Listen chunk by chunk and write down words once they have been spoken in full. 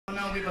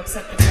how we've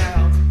upset the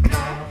child. No,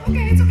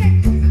 okay, it's okay.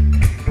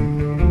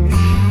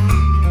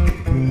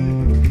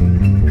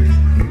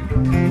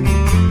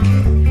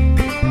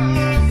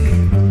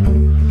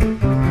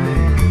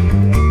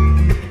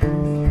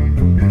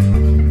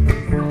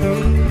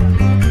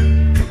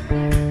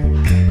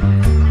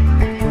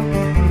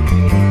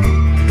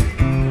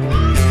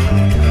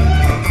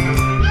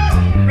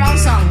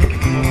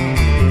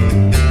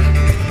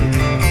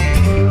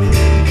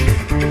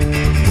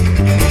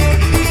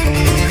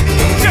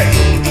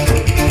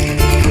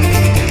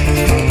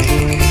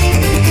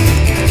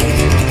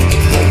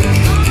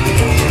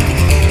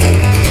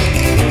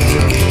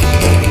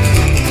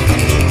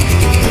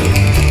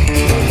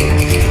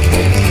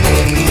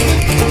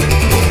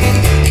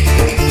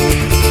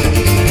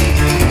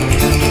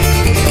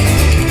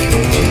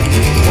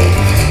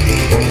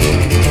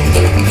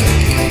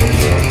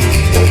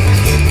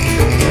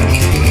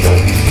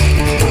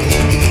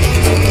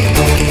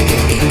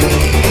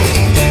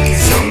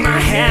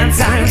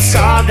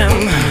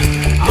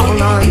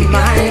 All on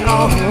my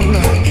own,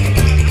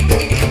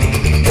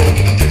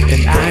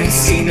 and I've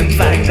seen them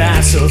fight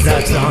battles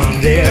that's on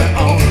their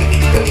own.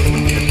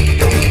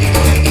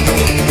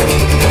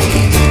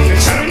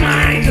 Try to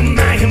remind them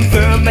I am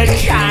firm but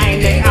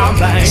kind. They are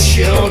my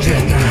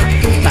children,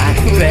 my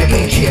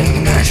threatened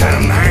kin. I try to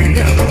remind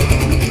them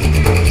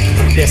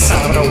they're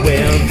somewhere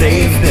where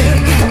they've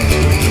been.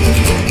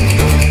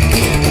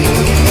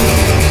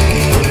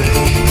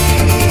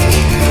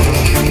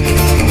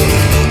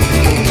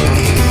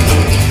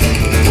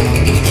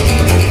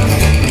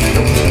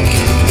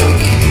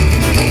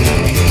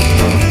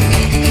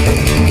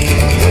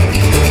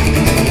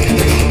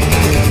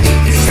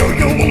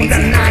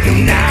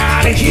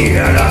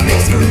 Here, that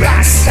makes me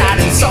sad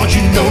and so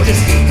you know,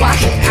 just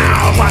watch it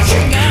out, watch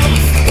your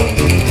mouth.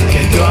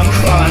 And you're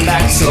crawling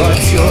back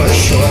towards your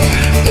shore.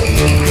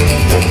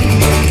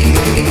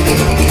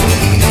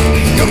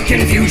 No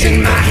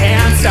confusion, my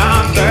hands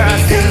are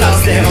burst and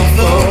lost their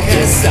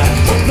focus.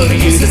 Put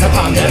the uses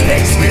upon their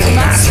legs with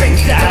my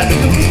strength. I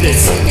believe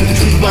this, the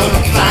truth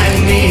won't find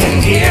me in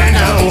here,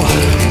 no.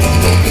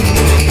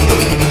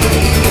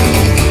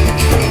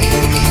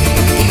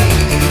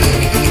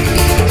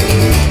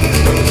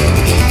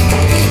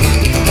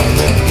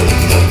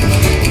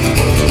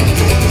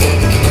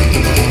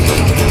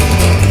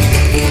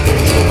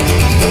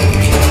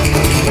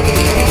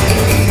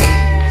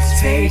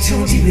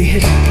 Too deeply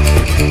hidden.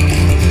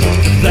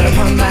 Blood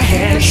upon my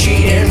hand,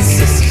 she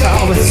insists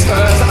all is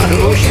hers. On the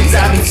oceans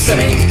I've been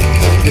swimming,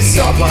 the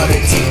salt water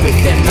deep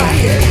within my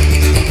head.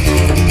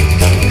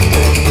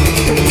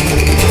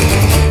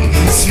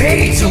 It's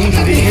very too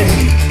deeply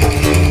hidden.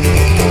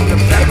 The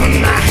blood upon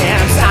my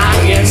hands, I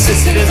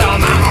insist it is all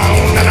my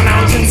own. On the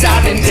mountains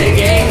I've been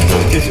digging,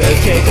 this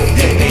earthquake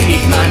did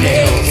beneath my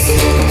nails.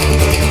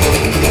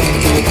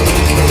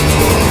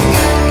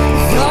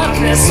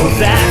 Darkness, so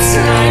that's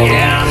I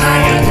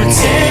am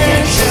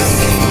pretentious.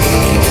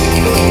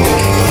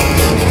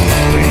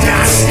 When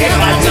I stare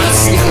at the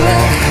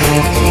secret,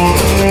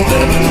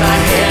 but in my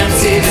hands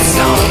it is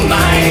on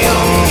my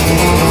own.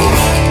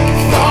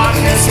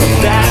 Darkness, so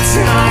that's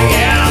I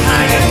am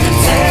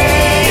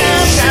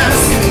pretentious.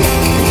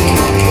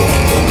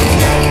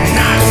 When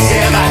I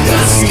stare at the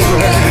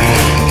secret,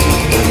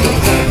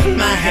 but in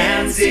my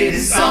hands it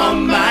is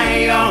on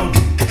my own.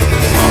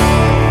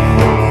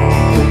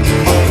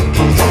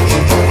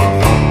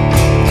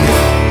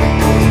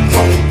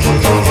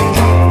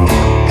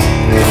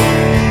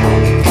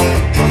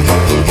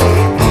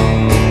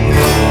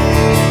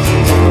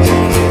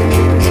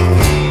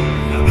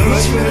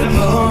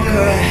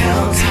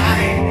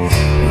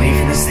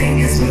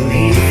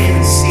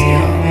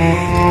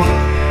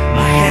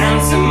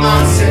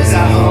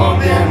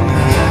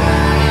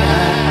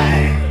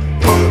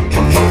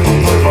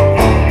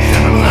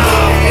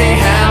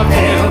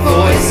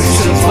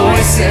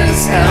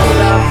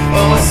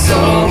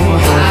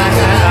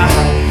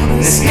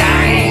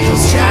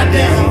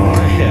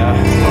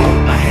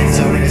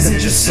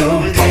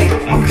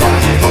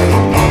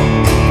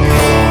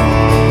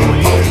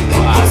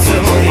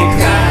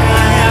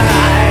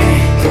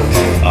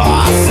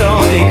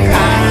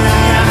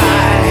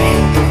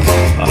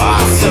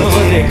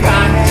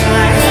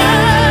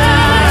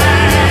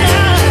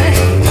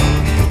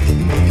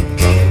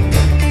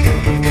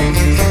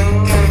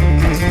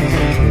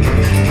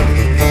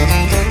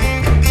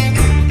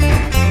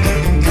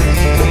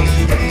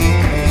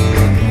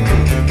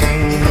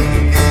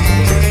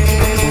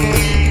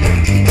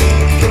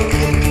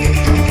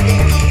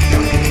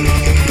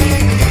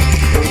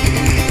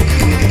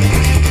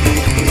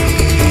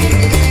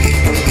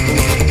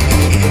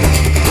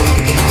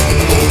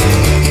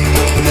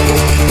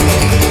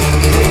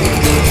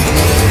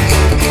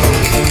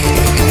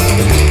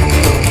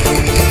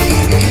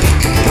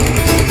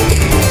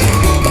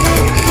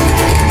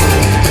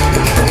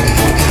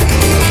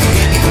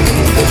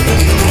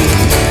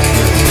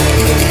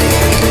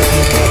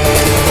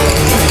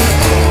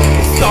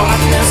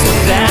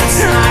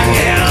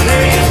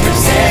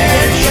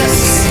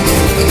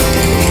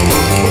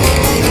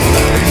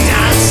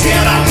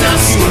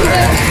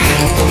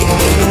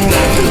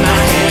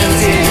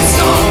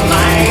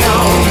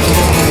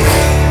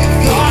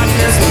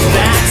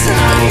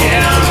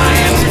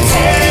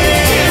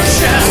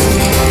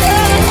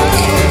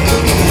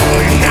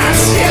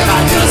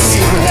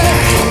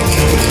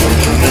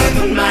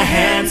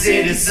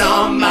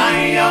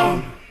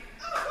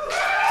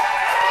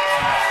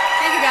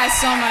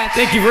 so much.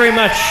 Thank you very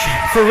much.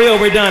 For real,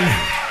 we're done.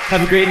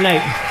 Have a great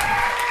night.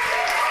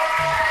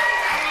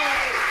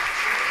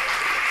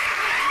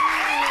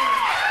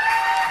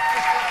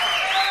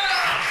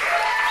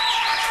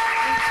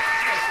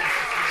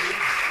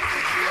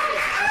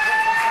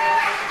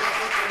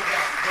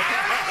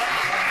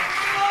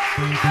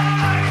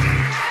 Bye.